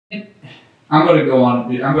I'm going to go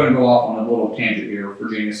off on a little tangent here,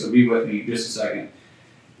 Virginia. So be with me just a second.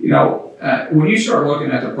 You know, when you start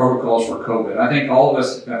looking at the protocols for COVID, I think all of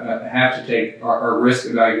us have to take our risk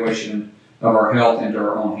evaluation of our health into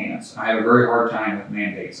our own hands. I have a very hard time with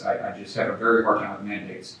mandates. I just have a very hard time with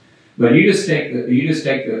mandates. But you just take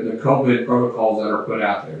the COVID protocols that are put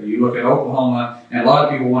out there. You look at Oklahoma, and a lot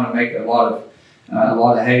of people want to make a lot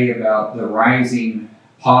of hay about the rising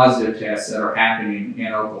positive tests that are happening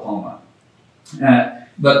in Oklahoma.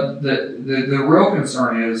 But the real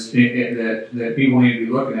concern is that people need to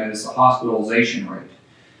be looking at is the hospitalization rate.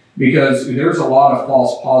 Because there's a lot of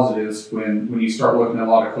false positives when you start looking at a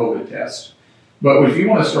lot of COVID tests. But if you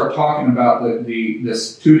want to start talking about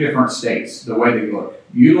this two different states, the way they look,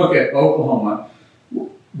 you look at Oklahoma.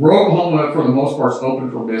 Oklahoma, for the most part, is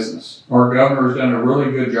open for business. Our governor has done a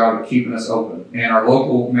really good job of keeping us open, and our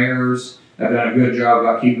local mayors have done a good job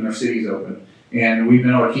about keeping their cities open. And we've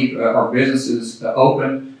been able to keep our businesses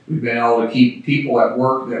open. We've been able to keep people at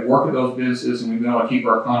work that work at those businesses, and we've been able to keep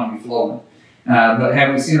our economy flowing. But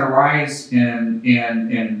have we seen a rise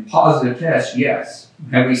in positive tests? Yes.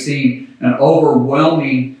 Have we seen an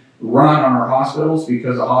overwhelming run on our hospitals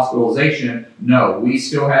because of hospitalization? No. We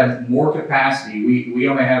still have more capacity. We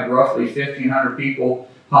only have roughly 1,500 people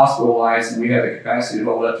hospitalized, and we have the capacity to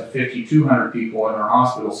hold up to 5,200 people in our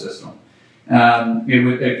hospital system.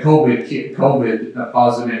 With COVID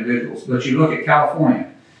positive individuals. But you look at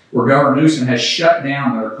California, where Governor Newsom has shut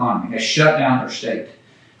down their economy, has shut down their state.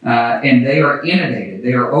 And they are inundated.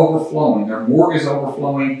 They are overflowing. Their morgue is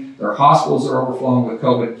overflowing. Their hospitals are overflowing with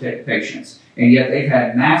COVID patients. And yet they've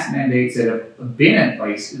had mask mandates that have been in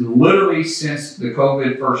place literally since the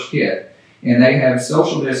COVID first hit. And they have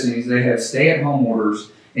social distancing. They have stay-at-home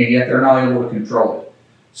orders, and yet they're not able to control it.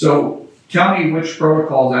 So tell me which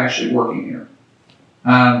protocol is actually working here.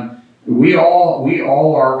 We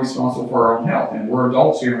all are responsible for our own health, and we're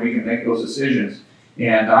adults here, and we can make those decisions.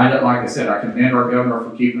 And like I said, I commend our governor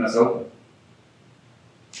for keeping us open.